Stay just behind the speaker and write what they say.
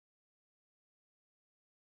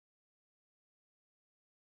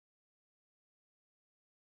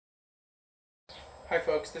Hi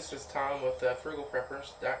folks, this is Tom with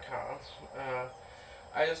frugalpreppers.com.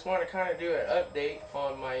 I just want to kind of do an update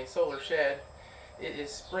on my solar shed. It is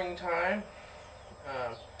springtime.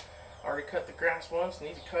 Already cut the grass once,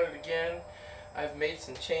 need to cut it again. I've made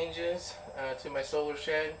some changes to my solar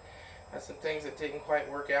shed. Had some things that didn't quite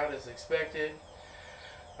work out as expected.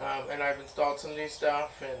 And I've installed some new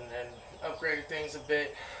stuff and upgraded things a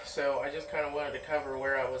bit. So I just kind of wanted to cover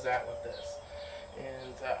where I was at with this.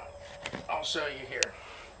 And I'll show you here.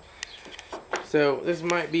 So this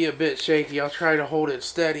might be a bit shaky. I'll try to hold it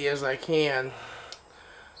steady as I can.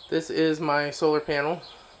 This is my solar panel.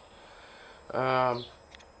 And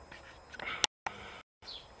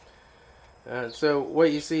so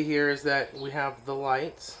what you see here is that we have the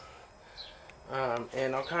lights.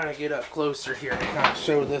 And I'll kind of get up closer here and kind of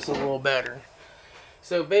show this a little better.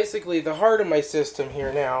 So basically the heart of my system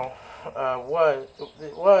here now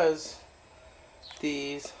was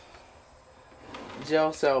these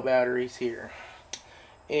gel cell batteries here.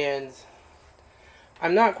 And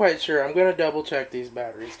I'm not quite sure. I'm going to double check these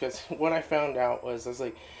batteries, because what I found out was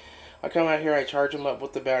I come out here, I charge them up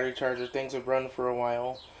with the battery charger, things would run for a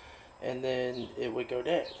while, and then it would go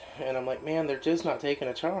dead. And I'm like, man, they're just not taking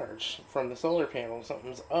a charge from the solar panel.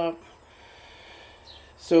 Something's up.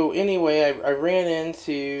 So anyway, I ran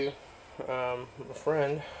into a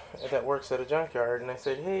friend that works at a junkyard, and I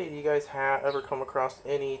said, hey, do you guys ever come across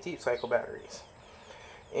any deep cycle batteries?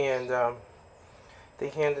 And they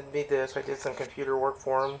handed me this. I did some computer work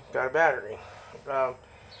for them, got a battery.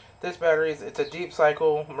 This battery, it's a deep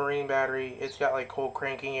cycle marine battery. It's got like cold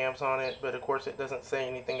cranking amps on it, but of course it doesn't say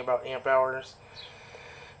anything about amp hours.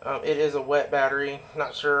 It is a wet battery.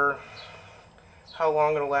 Not sure how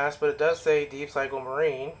long it'll last, but it does say deep cycle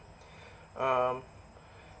marine.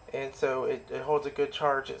 And so it holds a good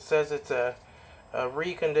charge. It says it's a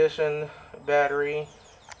reconditioned battery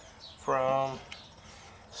from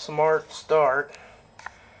Smart Start.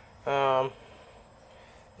 And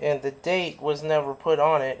the date was never put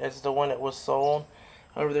on it as to when it was sold.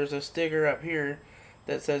 However, there's a sticker up here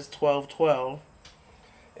that says 12/12,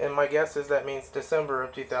 and my guess is that means December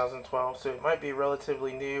of 2012, so it might be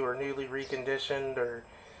relatively new or newly reconditioned, or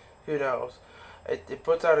who knows. It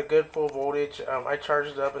puts out a good full voltage. I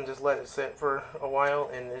charged it up and just let it sit for a while,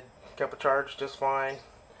 and it kept a charge just fine.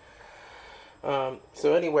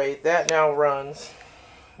 So anyway, that now runs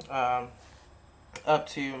up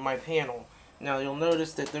to my panel. Now you'll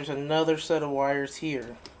notice that there's another set of wires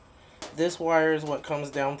here. This wire is what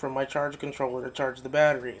comes down from my charge controller to charge the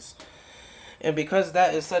batteries. And because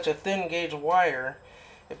that is such a thin gauge wire,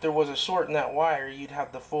 if there was a short in that wire, you'd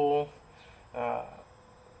have the full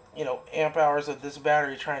amp hours of this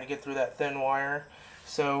battery trying to get through that thin wire.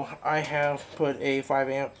 So I have put a 5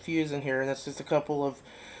 amp fuse in here, and that's just a couple of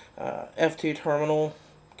F2 terminal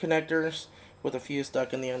connectors with a fuse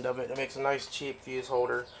stuck in the end of it. It makes a nice cheap fuse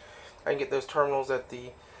holder. I can get those terminals at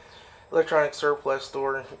the electronic surplus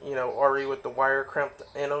store, already with the wire crimped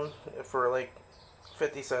in them for like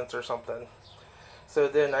 50 cents or something. So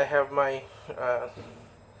then I have my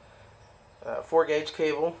 4 gauge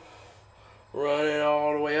cable running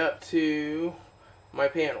all the way up to my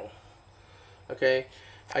panel. Okay,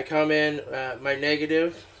 I come in, my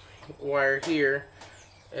negative wire here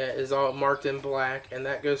is all marked in black, and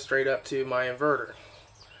that goes straight up to my inverter.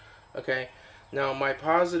 Okay, now my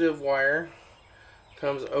positive wire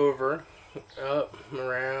comes over, up,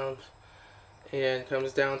 around, and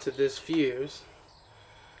comes down to this fuse,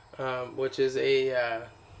 which is a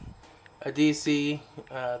DC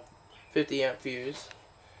 50 amp fuse,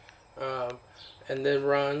 and then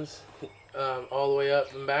runs all the way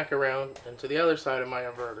up and back around and to the other side of my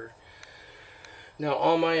inverter. Now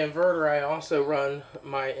on my inverter, I also run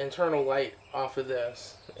my internal light off of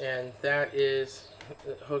this, and that is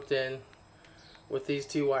hooked in with these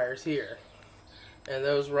 2 wires here, and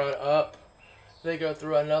those run up. They go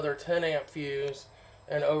through another 10 amp fuse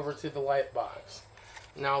and over to the light box.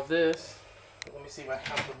 Now this, let me see if I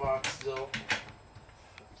have the box still.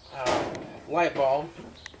 Light bulb.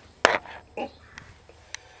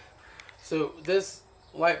 So this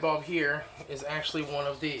light bulb here is actually one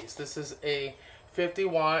of these. This is a 50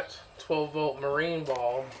 watt 12 volt marine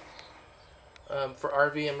bulb for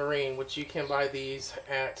RV and marine, which you can buy these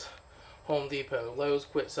at Home Depot. Lowe's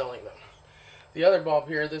quit selling them. The other bulb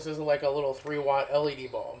here, this is like a little 3 watt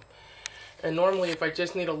LED bulb. And normally if I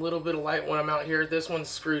just need a little bit of light when I'm out here, this one's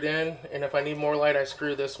screwed in, and if I need more light, I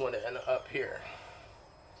screw this one in up here.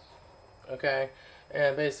 Okay,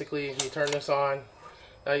 and basically you turn this on.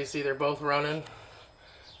 Now you see they're both running,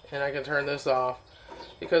 and I can turn this off.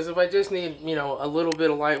 Because if I just need, a little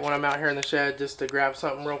bit of light when I'm out here in the shed just to grab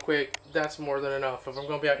something real quick, that's more than enough. If I'm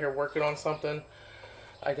going to be out here working on something,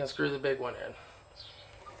 I can screw the big one in.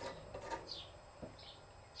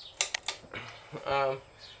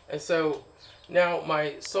 And so now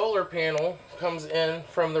my solar panel comes in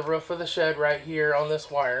from the roof of the shed right here on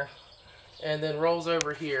this wire and then rolls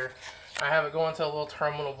over here. I have it going to a little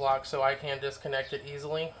terminal block so I can disconnect it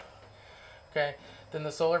easily. Okay, then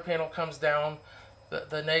the solar panel comes down,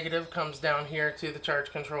 the negative comes down here to the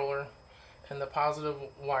charge controller, and the positive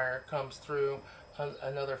wire comes through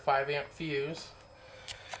another 5-amp fuse.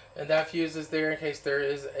 And that fuse is there in case there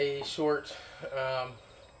is a short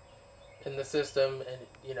in the system, and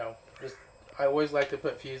you know, just I always like to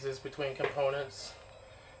put fuses between components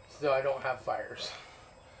so I don't have fires.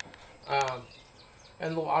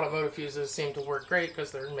 And little automotive fuses seem to work great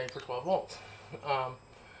because they're made for 12 volts.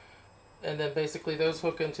 And then basically those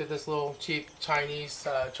hook into this little cheap Chinese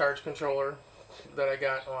charge controller that I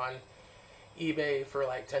got on eBay for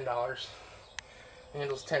like $10.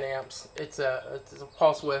 Handles 10 amps. It's a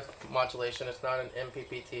pulse width modulation. It's not an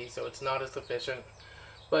MPPT, so it's not as efficient,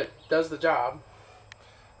 but does the job.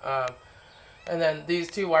 And then these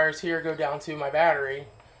two wires here go down to my battery,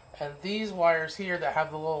 and these wires here that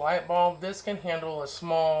have the little light bulb, this can handle a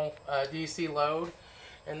small DC load,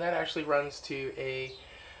 and that actually runs to a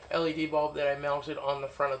LED bulb that I mounted on the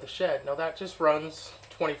front of the shed. Now that just runs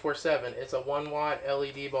 24/7. It's a 1-watt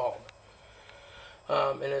LED bulb.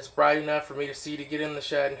 And it's bright enough for me to see to get in the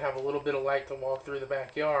shed and have a little bit of light to walk through the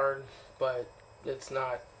backyard, but it's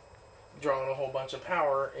not drawing a whole bunch of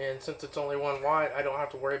power. And since it's only 1 watt, I don't have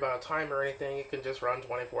to worry about a timer or anything. It can just run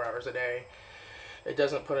 24 hours a day. It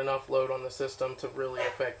doesn't put enough load on the system to really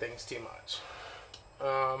affect things too much.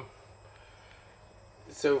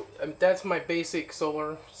 So that's my basic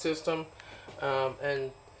solar system.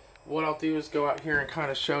 And what I'll do is go out here and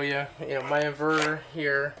kind of show you, my inverter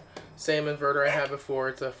here. Same inverter I had before.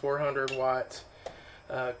 It's a 400 watt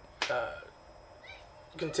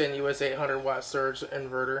continuous 800 watt surge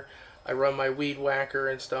inverter. I run my weed whacker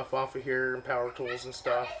and stuff off of here and power tools and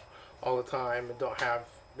stuff all the time and don't have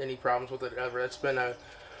any problems with it ever. It's been a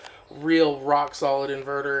real rock solid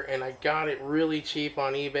inverter, and I got it really cheap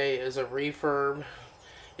on eBay as a refurb.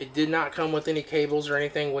 It did not come with any cables or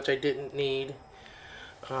anything, which I didn't need,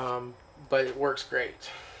 but it works great.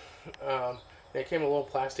 It came with a little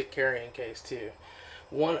plastic carrying case too.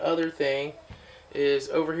 One other thing is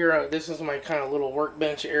over here, this is my kind of little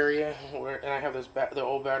workbench area, and I have the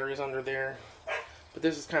old batteries under there. But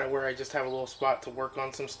this is kind of where I just have a little spot to work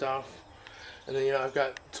on some stuff. And then, I've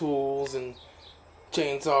got tools and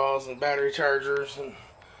chainsaws and battery chargers and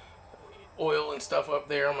oil and stuff up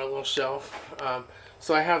there on my little shelf.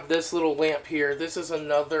 So I have this little lamp here. This is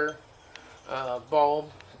another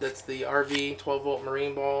bulb. That's the RV 12 volt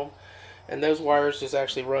marine bulb. And those wires just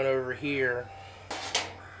actually run over here.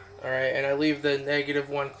 Alright, and I leave the negative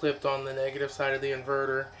one clipped on the negative side of the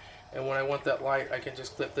inverter. And when I want that light, I can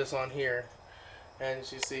just clip this on here. And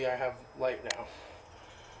as you see, I have light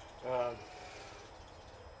now.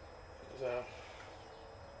 So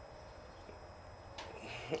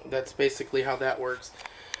that's basically how that works.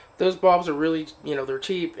 Those bulbs are really, they're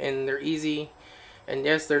cheap and they're easy. And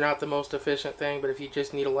yes, they're not the most efficient thing, but if you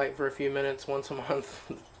just need a light for a few minutes once a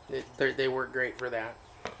month, they work great for that.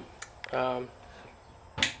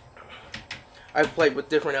 I've played with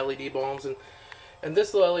different LED bulbs, and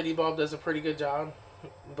this little LED bulb does a pretty good job,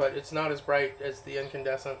 but it's not as bright as the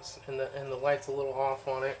incandescents, and the light's a little off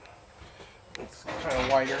on it. It's kind of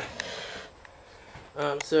wider.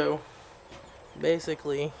 So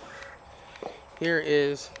basically, here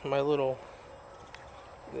is the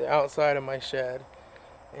outside of my shed,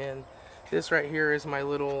 and this right here is my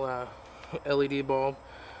little LED bulb.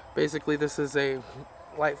 Basically, this is a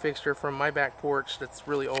light fixture from my back porch that's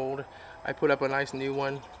really old. I put up a nice new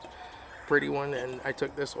one, pretty one, and I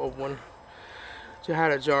took this old one. It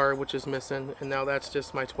had a jar which is missing, and now that's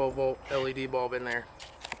just my 12 volt LED bulb in there.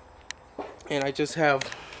 And I just have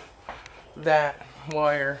that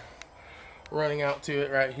wire running out to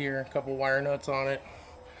it right here, a couple wire nuts on it,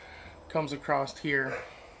 comes across here,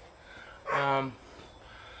 and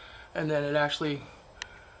then it actually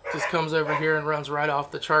just comes over here and runs right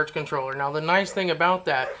off the charge controller. Now the nice thing about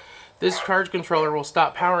that, this charge controller will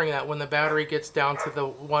stop powering that when the battery gets down to the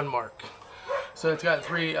 1 mark. So it's got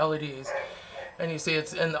 3 LEDs, and you see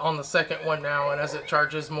it's on the second one now, and as it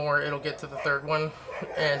charges more, it'll get to the 3rd one.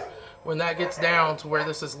 And when that gets down to where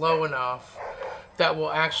this is low enough, that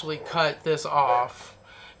will actually cut this off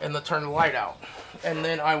and turn the light out. And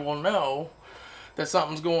then I will know that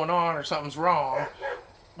something's going on or something's wrong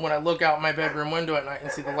when I look out my bedroom window at night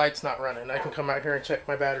and see the light's not running. I can come out here and check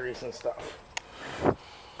my batteries and stuff.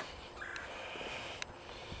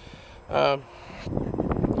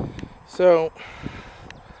 So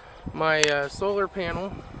My solar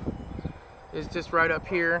panel is just right up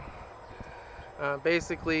here.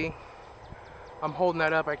 Basically, I'm holding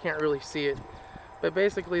that up, I can't really see it. But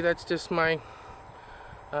basically that's just my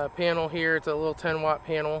panel here. It's a little 10-watt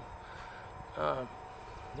panel.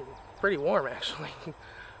 Pretty warm actually.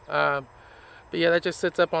 But yeah, that just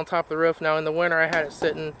sits up on top of the roof. Now in the winter I had it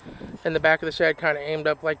sitting in the back of the shed, kind of aimed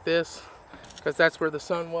up like this, because that's where the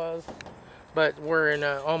sun was. But we're in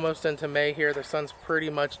almost into May here. The sun's pretty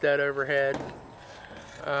much dead overhead.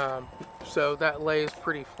 So that lays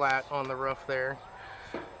pretty flat on the roof there.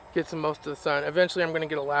 Gets most of the sun. Eventually I'm going to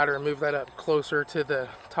get a ladder and move that up closer to the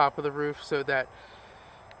top of the roof so that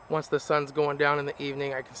once the sun's going down in the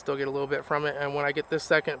evening I can still get a little bit from it. And when I get this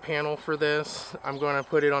second panel for this, I'm going to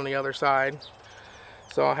put it on the other side.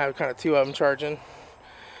 So I'll have kind of two of them charging.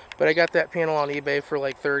 But I got that panel on eBay for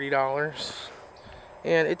like $30.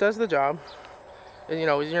 And it does the job. And, you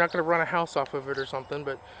know, you're not going to run a house off of it or something,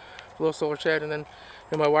 but a little solar shed. And then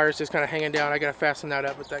my wire's just kind of hanging down. I got to fasten that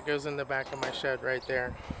up, but that goes in the back of my shed right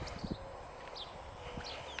there.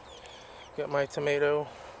 Got my tomato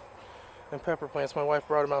and pepper plants. My wife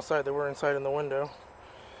brought them outside. They were inside in the window.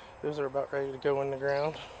 Those are about ready to go in the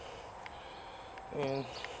ground. And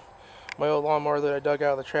my old lawnmower that I dug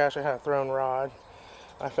out of the trash, I had a thrown rod.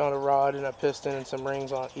 I found a rod and a piston and some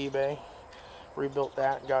rings on eBay. Rebuilt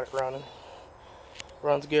that and got it running.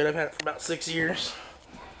 Runs good. I've had it for about 6 years.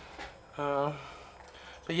 But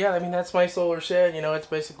yeah, I mean, that's my solar shed. You know, it's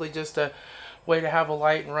basically just a way to have a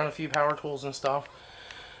light and run a few power tools and stuff.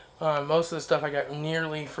 Most of the stuff I got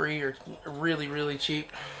nearly free or really, really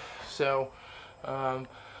cheap. So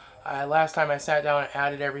last time I sat down and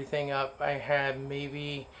added everything up, I had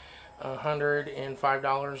maybe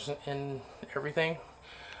 $105 in everything,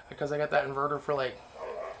 because I got that inverter for like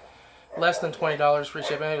less than $20 free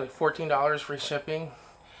shipping, like $14 free shipping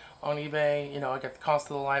on eBay. You know, I got the cost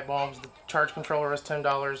of the light bulbs, the charge controller was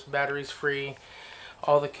 $10, batteries free,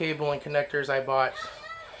 all the cable and connectors I bought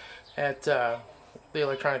at the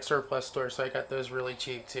electronic surplus store, so I got those really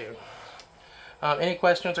cheap too. Any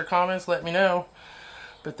questions or comments, let me know.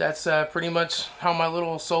 But that's pretty much how my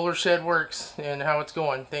little solar shed works and how it's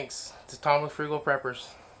going. Thanks. It's Tom with Frugal Preppers.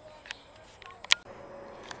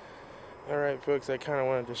 Alright folks, I kind of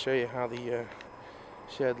wanted to show you how the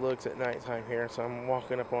shed looks at nighttime here, so I'm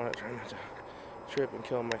walking up on it trying not to trip and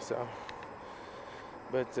kill myself.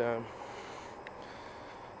 But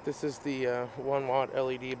this is the 1-watt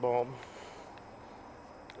LED bulb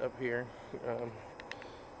up here.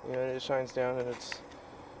 You know, it shines down and it's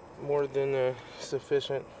more than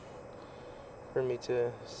sufficient for me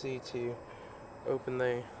to see to open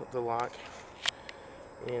the lock.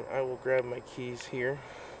 And I will grab my keys here.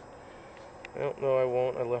 I don't know, I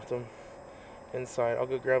won't. I left them inside. I'll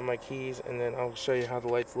go grab my keys and then I'll show you how the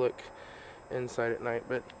lights look inside at night.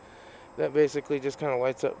 But that basically just kind of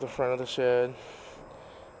lights up the front of the shed,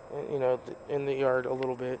 and, you know, in the yard a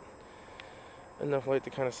little bit. Enough light to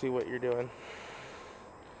kind of see what you're doing.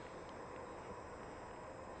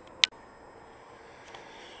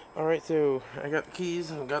 Alright, so I got the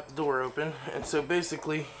keys and got the door open, and so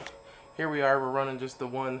basically here we are. We're running just the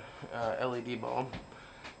one LED bulb,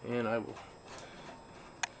 and I will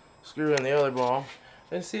screw in the other bulb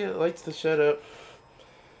and see it lights the shed up,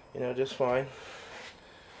 you know, just fine.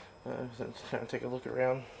 So just kind of take a look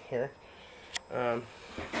around here. Then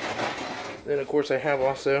of course I have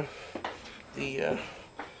also the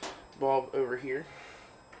bulb over here,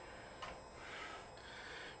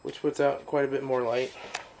 which puts out quite a bit more light.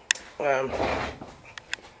 And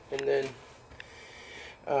then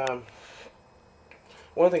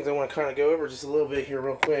one of the things I want to kind of go over just a little bit here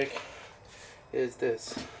real quick is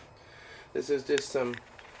this. This is just some,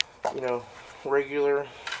 you know, regular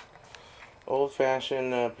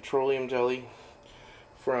old-fashioned petroleum jelly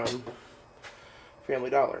from Family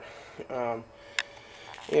Dollar.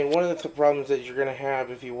 And one of the problems that you're going to have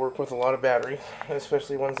if you work with a lot of batteries,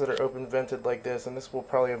 especially ones that are open vented like this, and this will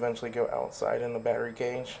probably eventually go outside in the battery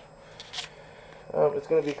cage, it's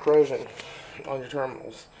going to be corrosion on your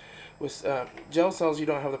terminals. With gel cells you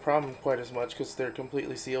don't have the problem quite as much because they're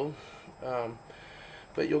completely sealed,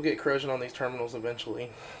 but you'll get corrosion on these terminals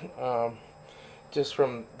eventually, just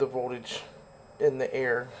from the voltage in the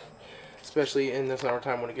air, especially in the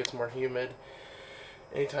summertime when it gets more humid.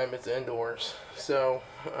 Anytime it's indoors. So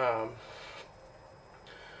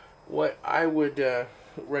what I would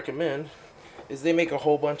recommend is they make a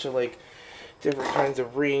whole bunch of like different kinds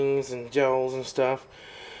of rings and gels and stuff,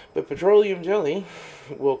 but petroleum jelly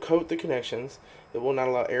will coat the connections. It will not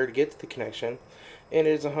allow air to get to the connection, and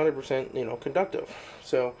it is 100%, you know, conductive.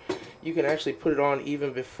 So you can actually put it on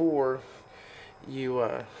even before you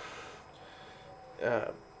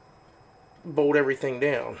bolt everything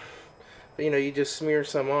down. But, you just smear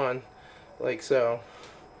some on like so,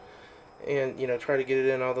 and try to get it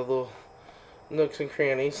in all the little nooks and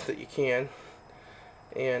crannies that you can.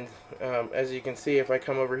 And as you can see, if I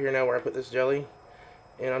come over here now where I put this jelly,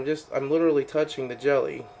 and I'm literally touching the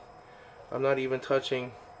jelly. I'm not even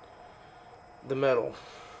touching the metal,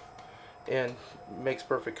 and makes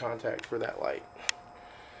perfect contact for that light.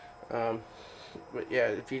 But yeah,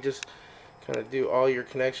 if you just kind of do all your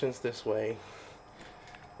connections this way,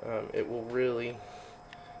 it will really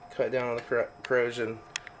cut down on the corrosion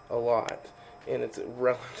a lot, and it's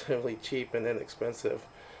relatively cheap and inexpensive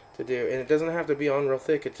to do. And it doesn't have to be on real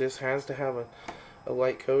thick, it just has to have a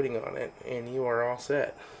light coating on it, and you are all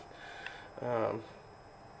set.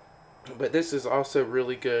 But this is also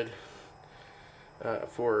really good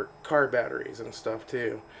for car batteries and stuff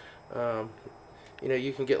too. Um,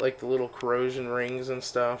 you can get like the little corrosion rings and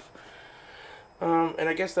stuff, and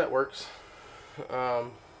I guess that works.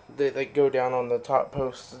 They go down on the top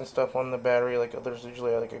posts and stuff on the battery. Like there's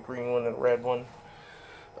usually like a green one and a red one,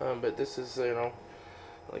 but this is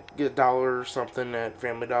like get $1 or something at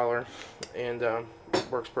Family Dollar, and it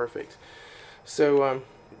works perfect. So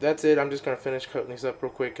that's it. I'm just gonna finish coating these up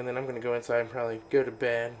real quick, and then I'm gonna go inside and probably go to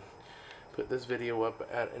bed. Put this video up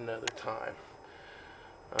at another time.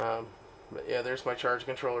 But yeah, there's my charge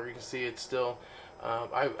controller. You can see it's still.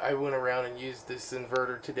 I went around and used this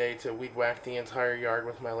inverter today to weed whack the entire yard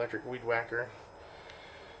with my electric weed whacker.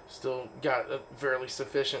 Still got a fairly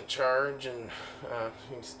sufficient charge, and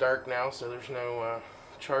it's dark now, so there's no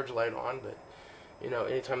charge light on. But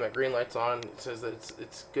anytime that green light's on, it says that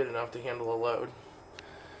it's good enough to handle a load.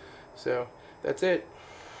 So that's it.